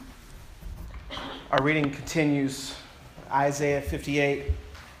Our reading continues, Isaiah 58,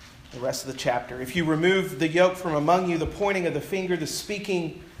 the rest of the chapter. If you remove the yoke from among you, the pointing of the finger, the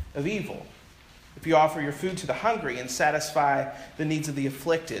speaking of evil, if you offer your food to the hungry and satisfy the needs of the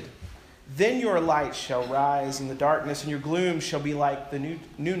afflicted, then your light shall rise in the darkness, and your gloom shall be like the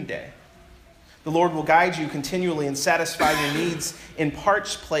noonday. The Lord will guide you continually and satisfy your needs in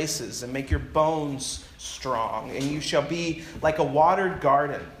parched places and make your bones strong. And you shall be like a watered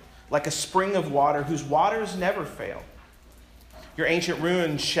garden, like a spring of water whose waters never fail. Your ancient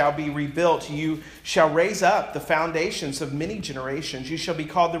ruins shall be rebuilt. You shall raise up the foundations of many generations. You shall be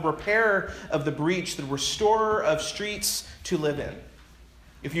called the repairer of the breach, the restorer of streets to live in.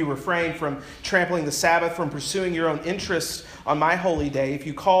 If you refrain from trampling the Sabbath, from pursuing your own interests on my holy day, if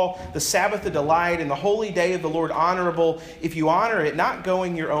you call the Sabbath a delight and the holy day of the Lord honorable, if you honor it, not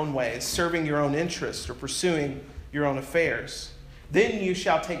going your own ways, serving your own interests or pursuing your own affairs, then you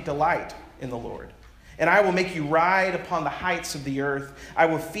shall take delight in the Lord. And I will make you ride upon the heights of the earth. I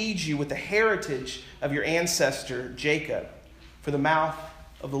will feed you with the heritage of your ancestor Jacob, for the mouth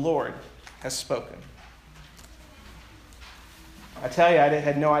of the Lord has spoken. I tell you, I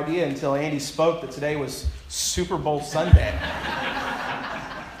had no idea until Andy spoke that today was Super Bowl Sunday.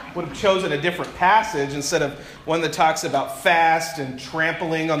 Would have chosen a different passage instead of one that talks about fast and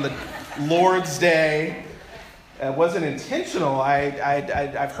trampling on the Lord's Day. It wasn't intentional.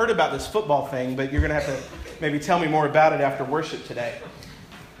 I've heard about this football thing, but you're going to have to maybe tell me more about it after worship today.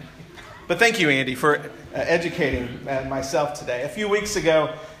 But thank you, Andy, for educating myself today. A few weeks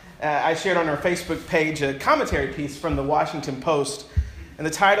ago, I shared on our Facebook page a commentary piece from the Washington Post, and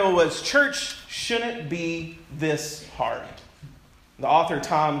the title was "Church Shouldn't Be This Hard." The author,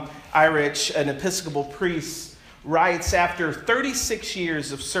 Tom Irich, an Episcopal priest, writes, after 36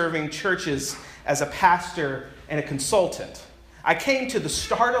 years of serving churches as a pastor and a consultant, I came to the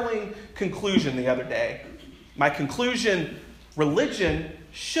startling conclusion the other day. My conclusion: religion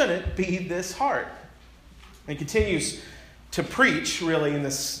shouldn't be this hard. And he continues to preach, really, in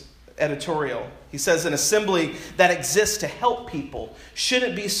this editorial. He says, an assembly that exists to help people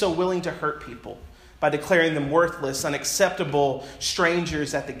shouldn't be so willing to hurt people by declaring them worthless, unacceptable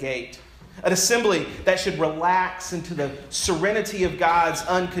strangers at the gate. An assembly that should relax into the serenity of God's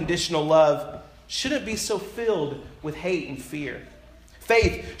unconditional love shouldn't be so filled with hate and fear.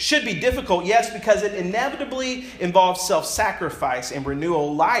 Faith should be difficult, yes, because it inevitably involves self-sacrifice and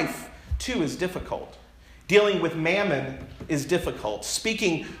renewal. Life, too, is difficult. Dealing with mammon is difficult.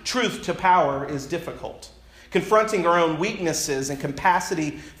 Speaking truth to power is difficult. Confronting our own weaknesses and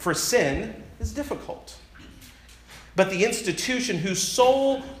capacity for sin is difficult. But the institution whose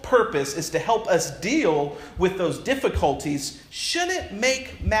sole purpose is to help us deal with those difficulties shouldn't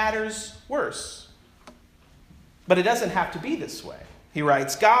make matters worse. But it doesn't have to be this way. He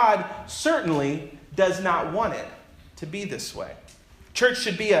writes, God certainly does not want it to be this way. Church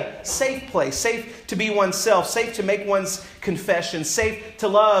should be a safe place, safe to be oneself, safe to make one's confession, safe to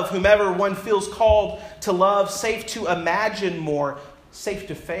love whomever one feels called to love, safe to imagine more, safe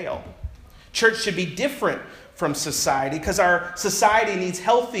to fail. Church should be different from society because our society needs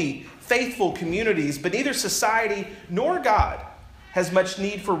healthy, faithful communities, but neither society nor God has much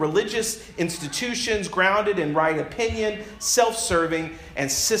need for religious institutions grounded in right opinion, self-serving, and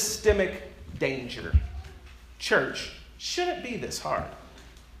systemic danger. Church shouldn't be this hard.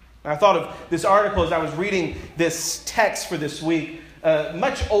 I thought of this article as I was reading this text for this week, a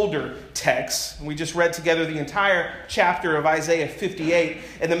much older text. We just read together the entire chapter of Isaiah 58.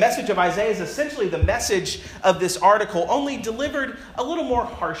 And the message of Isaiah is essentially the message of this article, only delivered a little more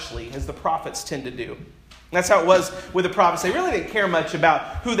harshly, as the prophets tend to do. And that's how it was with the prophets. They really didn't care much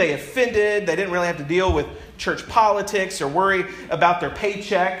about who they offended. They didn't really have to deal with church politics or worry about their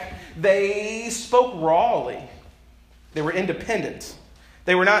paycheck. They spoke rawly. They were independent.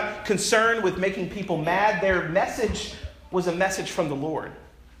 They were not concerned with making people mad. Their message was a message from the Lord.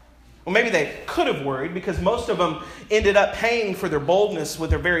 Well, maybe they could have worried because most of them ended up paying for their boldness with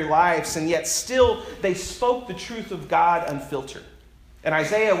their very lives, and yet still they spoke the truth of God unfiltered. And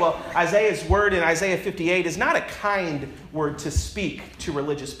Isaiah's word in Isaiah 58 is not a kind word to speak to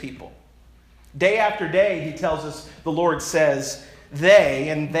religious people. Day after day, he tells us, the Lord says,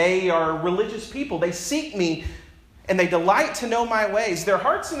 they are religious people. They seek me and they delight to know my ways. Their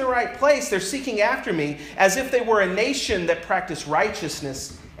heart's in the right place. They're seeking after me as if they were a nation that practiced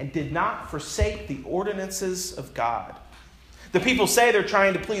righteousness and did not forsake the ordinances of God. The people say they're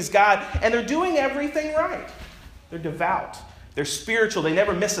trying to please God, and they're doing everything right. They're devout. They're spiritual. They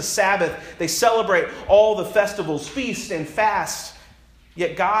never miss a Sabbath. They celebrate all the festivals, feast and fast.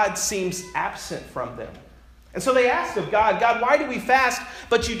 Yet God seems absent from them. And so they asked of God, God, why do we fast,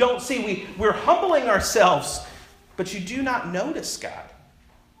 but you don't see? We're humbling ourselves, but you do not notice, God.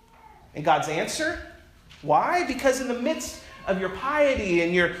 And God's answer? Why? Because in the midst of your piety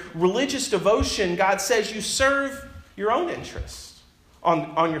and your religious devotion, God says you serve your own interests.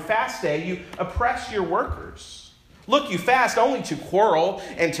 On your fast day, you oppress your workers. Look, you fast only to quarrel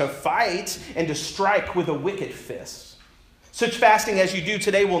and to fight and to strike with a wicked fist. Such fasting as you do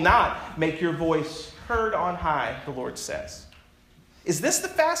today will not make your voice heard on high, the Lord says. Is this the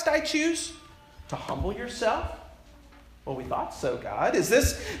fast I choose? To humble yourself? Well, we thought so, God. Is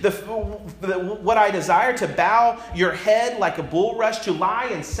this what I desire, to bow your head like a bulrush, to lie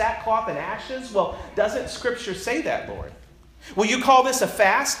in sackcloth and ashes? Well, doesn't Scripture say that, Lord? Will you call this a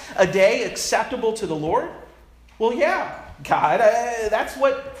fast, a day acceptable to the Lord? Well, yeah, God, that's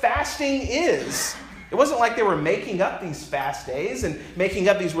what fasting is. It wasn't like they were making up these fast days and making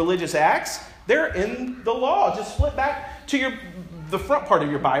up these religious acts. They're in the law. Just flip back to the front part of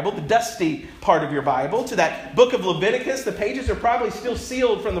your Bible, the dusty part of your Bible, to that book of Leviticus. The pages are probably still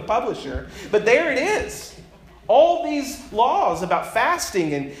sealed from the publisher, but there it is. All these laws about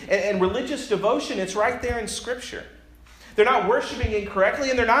fasting and religious devotion, it's right there in Scripture. They're not worshiping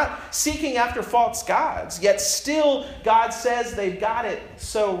incorrectly, and they're not seeking after false gods. Yet still, God says they've got it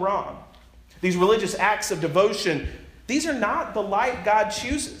so wrong. These religious acts of devotion, these are not the light God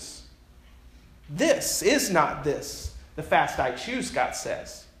chooses. This is not this, the fast I choose, God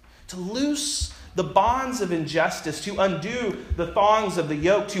says. To loose the bonds of injustice, to undo the thongs of the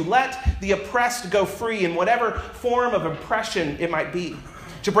yoke, to let the oppressed go free in whatever form of oppression it might be.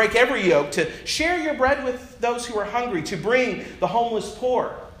 To break every yoke, to share your bread with those who are hungry, to bring the homeless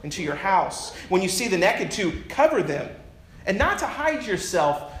poor into your house. When you see the naked, to cover them, and not to hide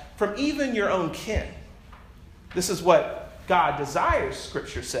yourself from even your own kin. This is what God desires,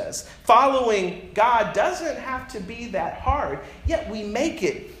 Scripture says. Following God doesn't have to be that hard, yet we make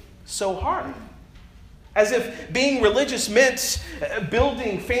it so hard. As if being religious meant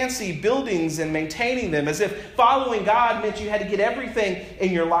building fancy buildings and maintaining them. As if following God meant you had to get everything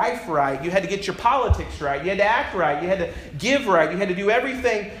in your life right. You had to get your politics right. You had to act right. You had to give right. You had to do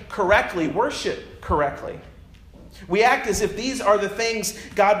everything correctly, worship correctly. We act as if these are the things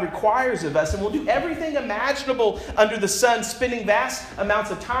God requires of us, and we'll do everything imaginable under the sun, spending vast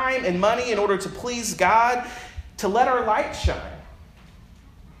amounts of time and money in order to please God, to let our light shine.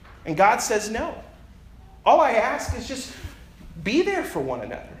 And God says no. All I ask is just be there for one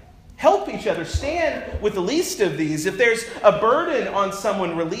another. Help each other. Stand with the least of these. If there's a burden on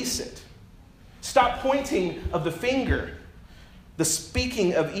someone, release it. Stop pointing of the finger, the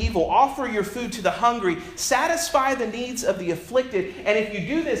speaking of evil. Offer your food to the hungry. Satisfy the needs of the afflicted. And if you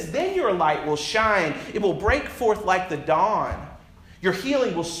do this, then your light will shine. It will break forth like the dawn. Your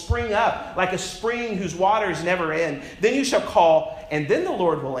healing will spring up like a spring whose waters never end. Then you shall call, and then the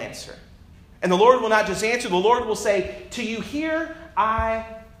Lord will answer. And the Lord will not just answer, the Lord will say to you, here I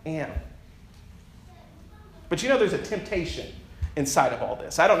am. But you know there's a temptation inside of all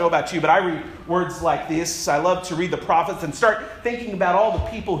this. I don't know about you, but I read words like this. I love to read the prophets and start thinking about all the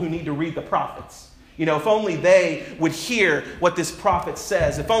people who need to read the prophets. You know, if only they would hear what this prophet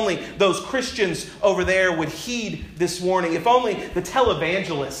says. If only those Christians over there would heed this warning. If only the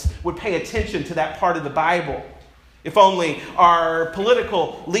televangelists would pay attention to that part of the Bible. If only our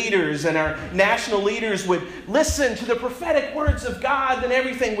political leaders and our national leaders would listen to the prophetic words of God, then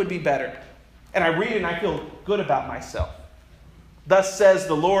everything would be better. And I read it and I feel good about myself. Thus says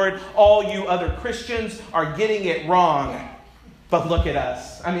the Lord, all you other Christians are getting it wrong. But look at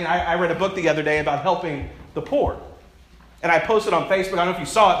us. I mean, I read a book the other day about helping the poor. And I posted on Facebook, I don't know if you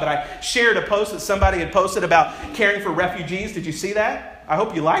saw it, but I shared a post that somebody had posted about caring for refugees. Did you see that? I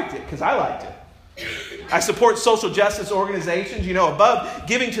hope you liked it, because I liked it. I support social justice organizations. You know, above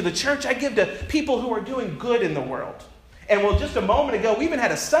giving to the church, I give to people who are doing good in the world. And well, just a moment ago, we even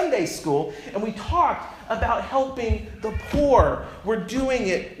had a Sunday school, and we talked about helping the poor. We're doing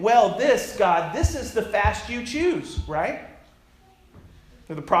it well. This, God, this is the fast you choose, right?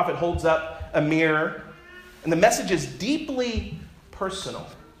 The prophet holds up a mirror, and the message is deeply personal.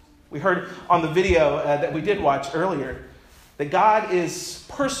 We heard on the video that we did watch earlier that God is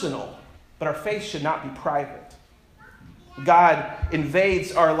personal, but our faith should not be private. God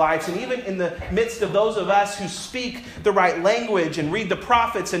invades our lives, and even in the midst of those of us who speak the right language and read the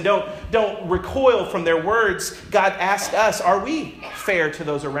prophets and don't recoil from their words, God asks us, are we fair to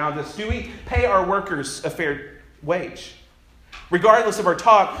those around us? Do we pay our workers a fair wage? Regardless of our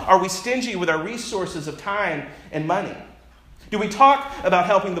talk, are we stingy with our resources of time and money? Do we talk about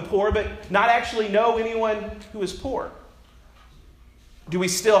helping the poor but not actually know anyone who is poor? Do we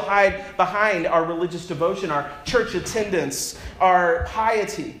still hide behind our religious devotion, our church attendance, our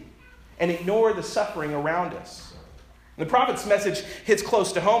piety, and ignore the suffering around us? The prophet's message hits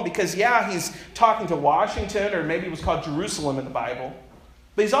close to home because, he's talking to Washington, or maybe it was called Jerusalem in the Bible,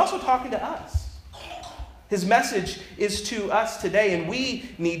 but he's also talking to us. His message is to us today, and we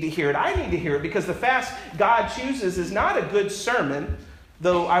need to hear it. I need to hear it because the fast God chooses is not a good sermon,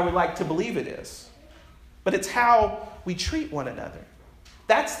 though I would like to believe it is. But it's how we treat one another.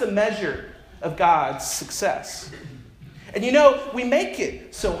 That's the measure of God's success. And we make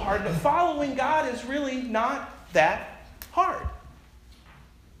it so hard, but following God is really not that hard.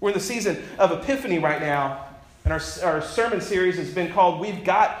 We're in the season of Epiphany right now. And our sermon series has been called We've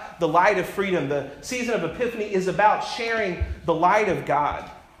Got the Light of Freedom. The season of Epiphany is about sharing the light of God.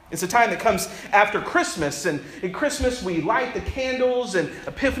 It's a time that comes after Christmas. And in Christmas, we light the candles. And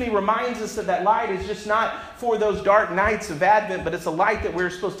Epiphany reminds us that light is just not for those dark nights of Advent, but it's a light that we're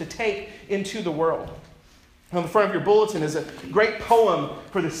supposed to take into the world. On the front of your bulletin is a great poem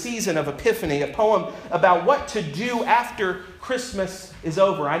for the season of Epiphany, a poem about what to do after Christmas is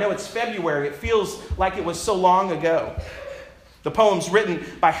over. I know it's February. It feels like it was so long ago. The poem's written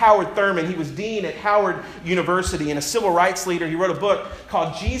by Howard Thurman. He was dean at Howard University and a civil rights leader. He wrote a book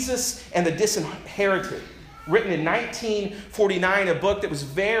called Jesus and the Disinherited, written in 1949, a book that was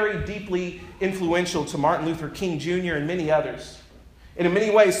very deeply influential to Martin Luther King Jr. and many others. And in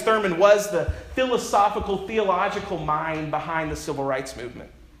many ways, Thurman was the philosophical, theological mind behind the civil rights movement.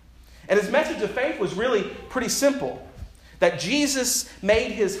 And his message of faith was really pretty simple. That Jesus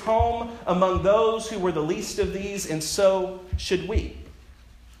made his home among those who were the least of these, and so should we.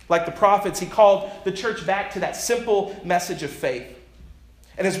 Like the prophets, he called the church back to that simple message of faith.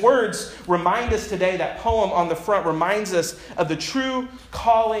 And his words remind us today, that poem on the front reminds us of the true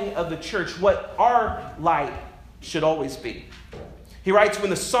calling of the church, what our light should always be. He writes, when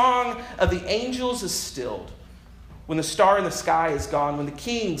the song of the angels is stilled, when the star in the sky is gone, when the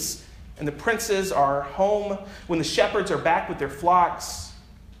kings and the princes are home, when the shepherds are back with their flocks,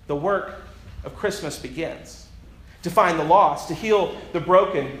 the work of Christmas begins. To find the lost, to heal the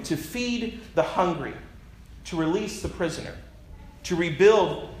broken, to feed the hungry, to release the prisoner, to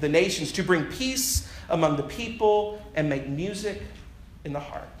rebuild the nations, to bring peace among the people and make music in the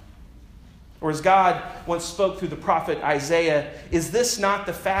heart. Or as God once spoke through the prophet Isaiah, is this not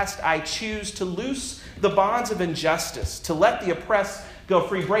the fast I choose, to loose the bonds of injustice, to let the oppressed go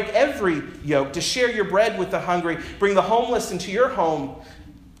free, break every yoke, to share your bread with the hungry, bring the homeless into your home,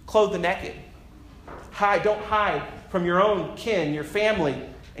 clothe the naked. Don't hide from your own kin, your family,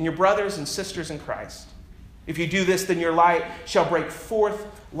 and your brothers and sisters in Christ. If you do this, then your light shall break forth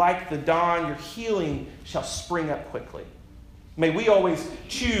like the dawn, your healing shall spring up quickly. May we always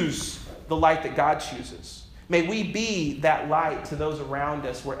choose the light that God chooses. May we be that light to those around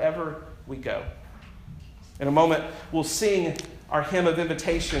us wherever we go. In a moment, we'll sing our hymn of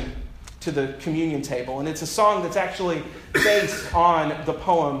invitation to the communion table. And it's a song that's actually based on the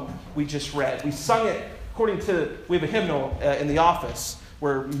poem we just read. We sung it we have a hymnal in the office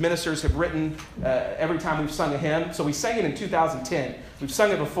where ministers have written every time we've sung a hymn. So we sang it in 2010. We've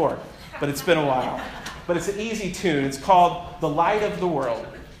sung it before, but it's been a while. But it's an easy tune. It's called The Light of the World.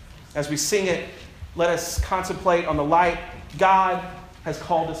 As we sing it, let us contemplate on the light God has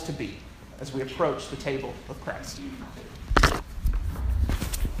called us to be as we approach the table of Christ.